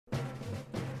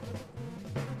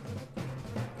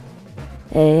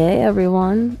Hey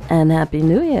everyone, and Happy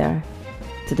New Year!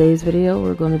 Today's video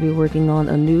we're going to be working on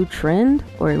a new trend,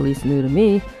 or at least new to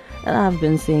me, that I've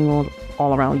been seeing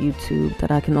all around YouTube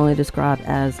that I can only describe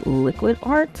as liquid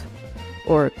art,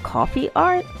 or coffee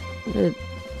art. It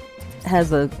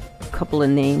has a couple of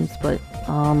names, but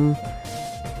I'm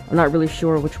not really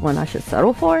sure which one I should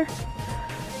settle for.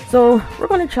 So we're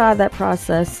going to try that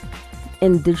process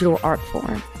in digital art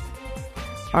form.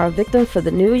 Our victim for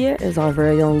the new year is our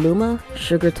very own Luma,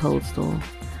 Sugar Toadstool.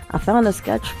 I found a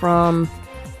sketch from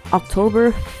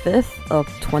October 5th of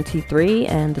 23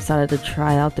 and decided to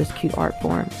try out this cute art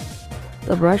form.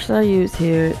 The brush that I use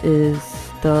here is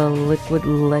the liquid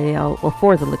layout, or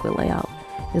for the liquid layout.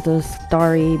 It's a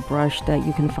starry brush that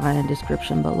you can find in the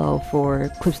description below for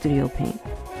Clip Studio Paint.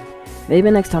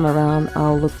 Maybe next time around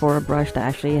I'll look for a brush that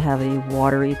actually have a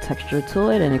watery texture to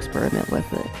it and experiment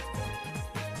with it.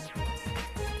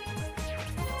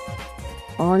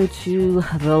 On to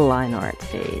the line art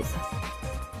phase.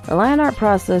 The line art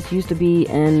process used to be,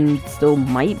 and still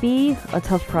might be, a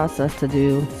tough process to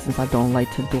do since I don't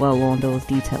like to dwell on those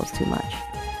details too much.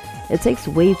 It takes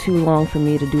way too long for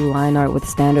me to do line art with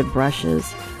standard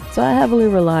brushes, so I heavily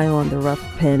rely on the rough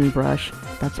pen brush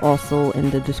that's also in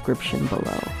the description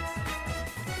below.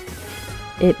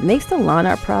 It makes the line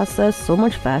art process so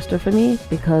much faster for me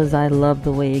because I love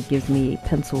the way it gives me a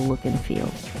pencil look and feel,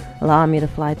 allowing me to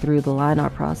fly through the line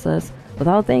art process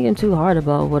without thinking too hard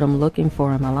about what I'm looking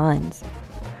for in my lines.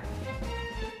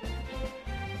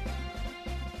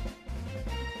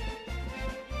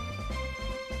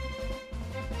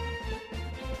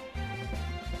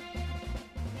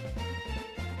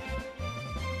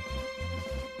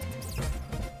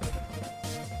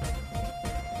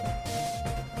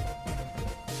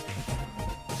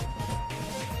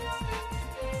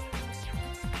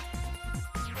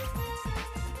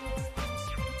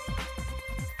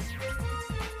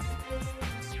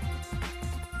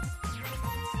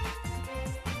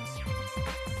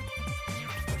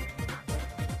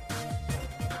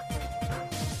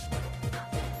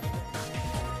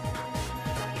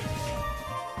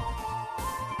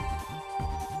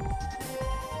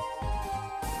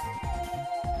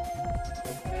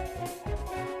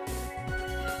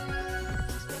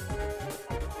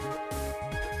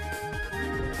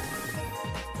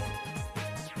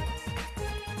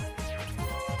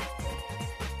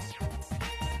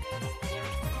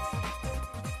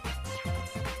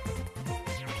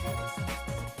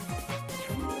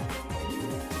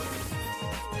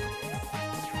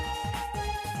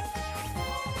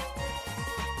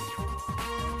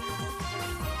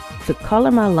 To color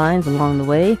my lines along the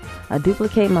way, I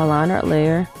duplicate my line art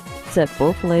layer, set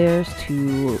both layers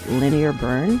to linear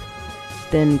burn,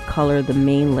 then color the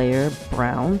main layer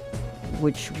brown,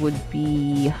 which would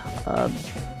be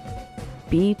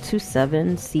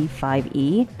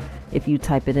B27C5E if you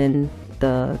type it in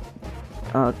the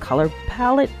color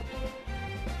palette,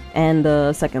 and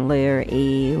the second layer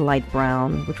a light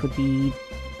brown, which would be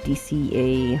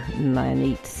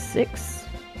DCA986.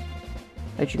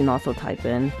 That you can also type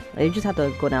in. You just have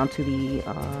to go down to the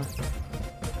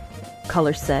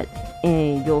color set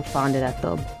and you'll find it at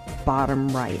the bottom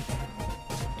right.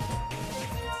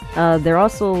 They're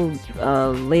also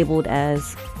labeled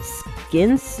as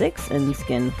Skin 6 and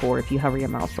Skin 4 if you hover your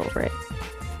mouse over it.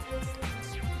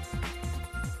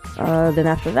 Then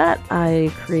after that,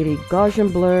 I create a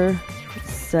Gaussian blur,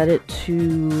 set it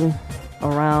to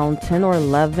around 10 or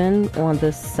 11 on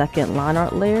the second line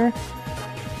art layer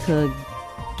to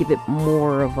give it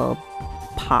more of a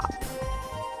pop.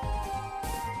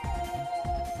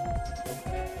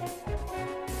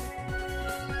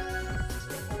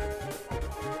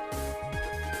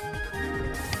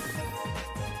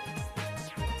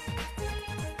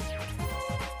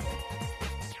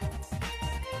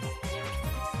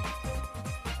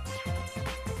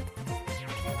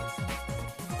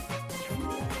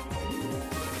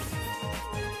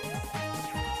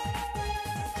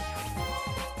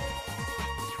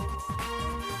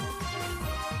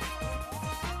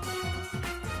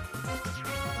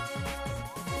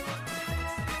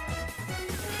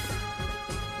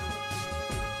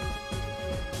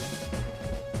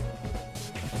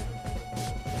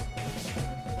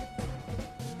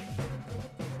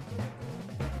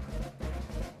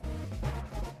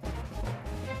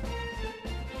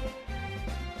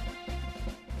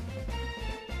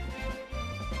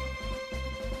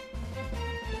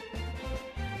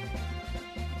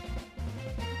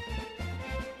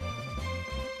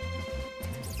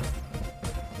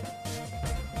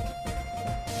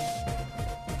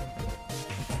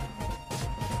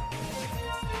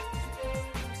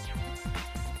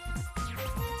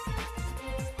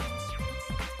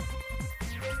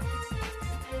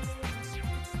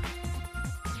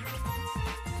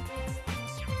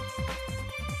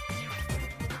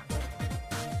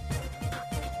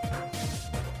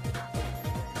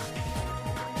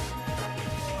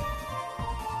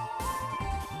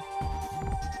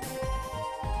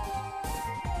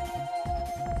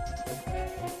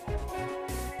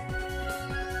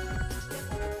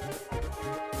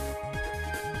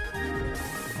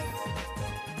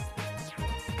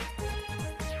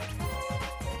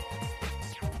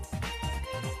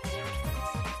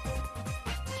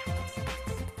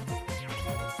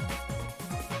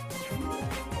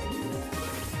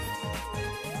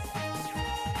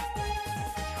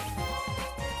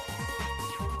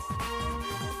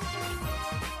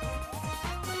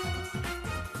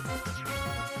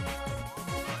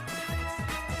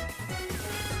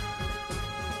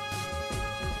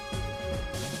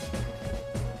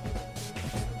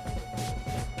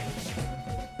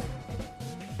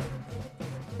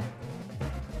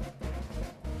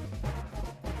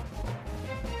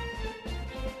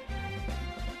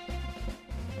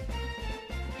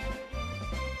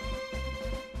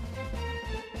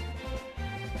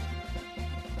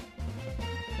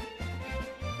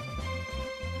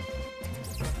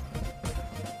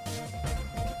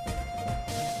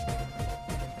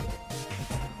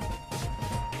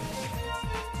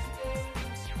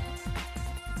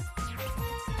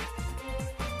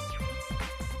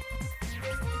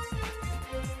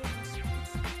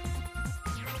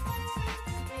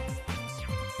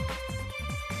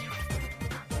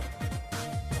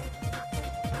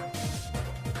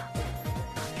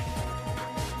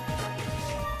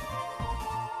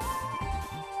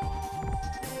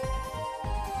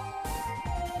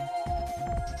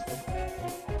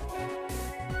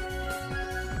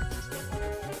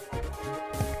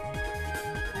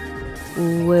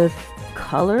 With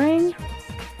coloring,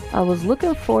 I was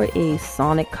looking for a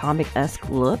Sonic comic-esque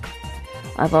look.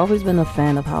 I've always been a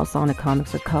fan of how Sonic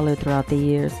comics are colored throughout the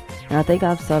years, and I think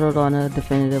I've settled on a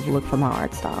definitive look for my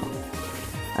art style.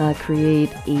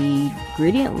 Create a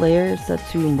gradient layer set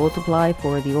to multiply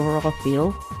for the overall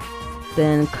feel,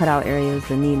 then cut out areas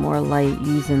that need more light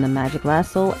using the magic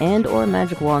lasso and or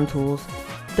magic wand tools,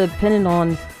 depending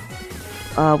on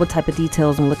what type of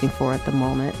details I'm looking for at the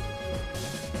moment.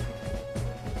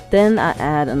 Then I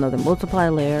add another multiply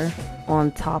layer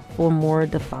on top for more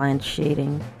defined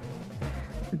shading.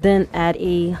 Then add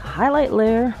a highlight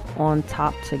layer on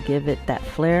top to give it that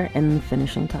flair and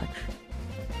finishing touch.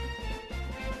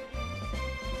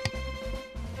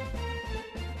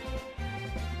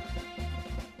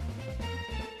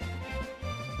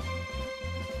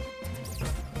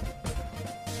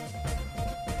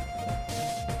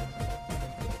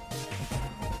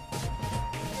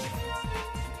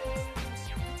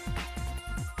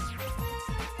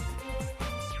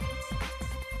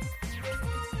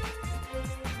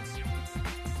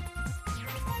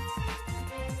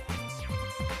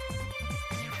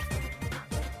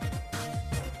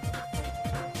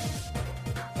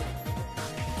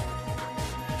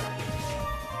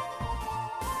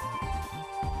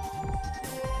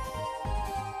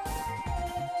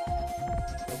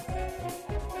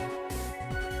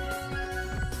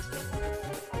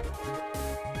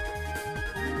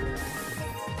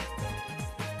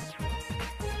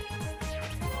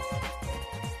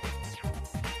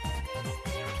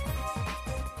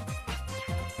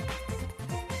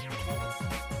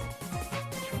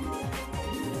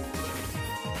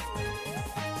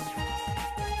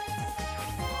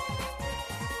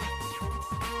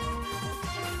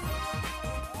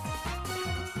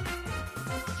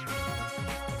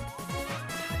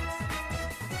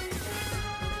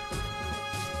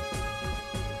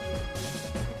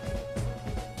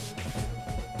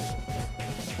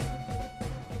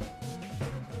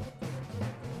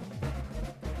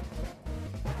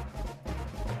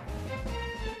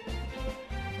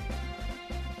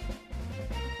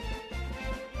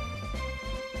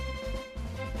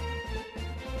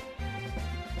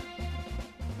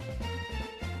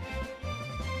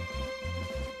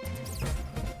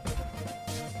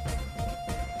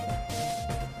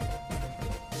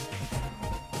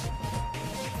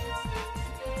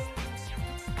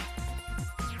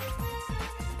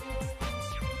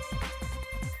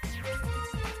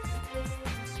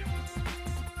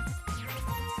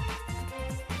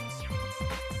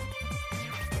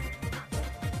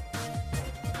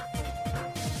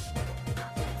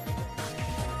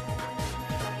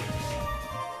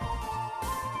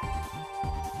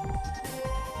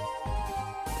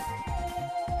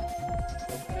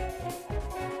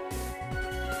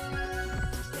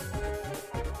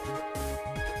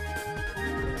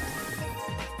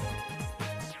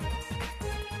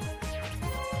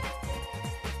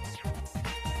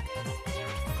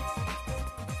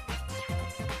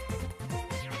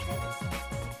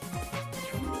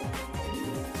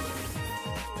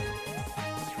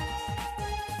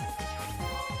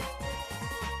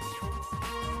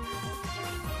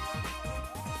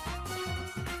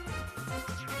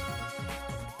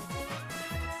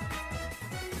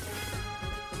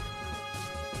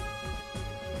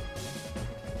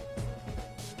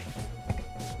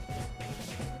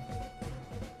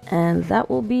 And that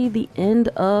will be the end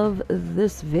of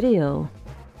this video.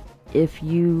 If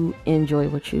you enjoy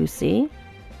what you see,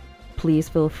 please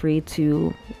feel free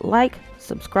to like,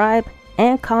 subscribe,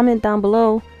 and comment down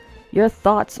below your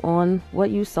thoughts on what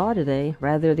you saw today,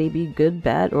 whether they be good,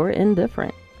 bad, or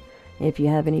indifferent. If you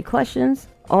have any questions,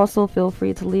 also feel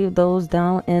free to leave those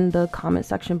down in the comment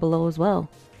section below as well.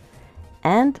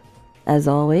 And as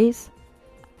always,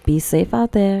 be safe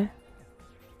out there.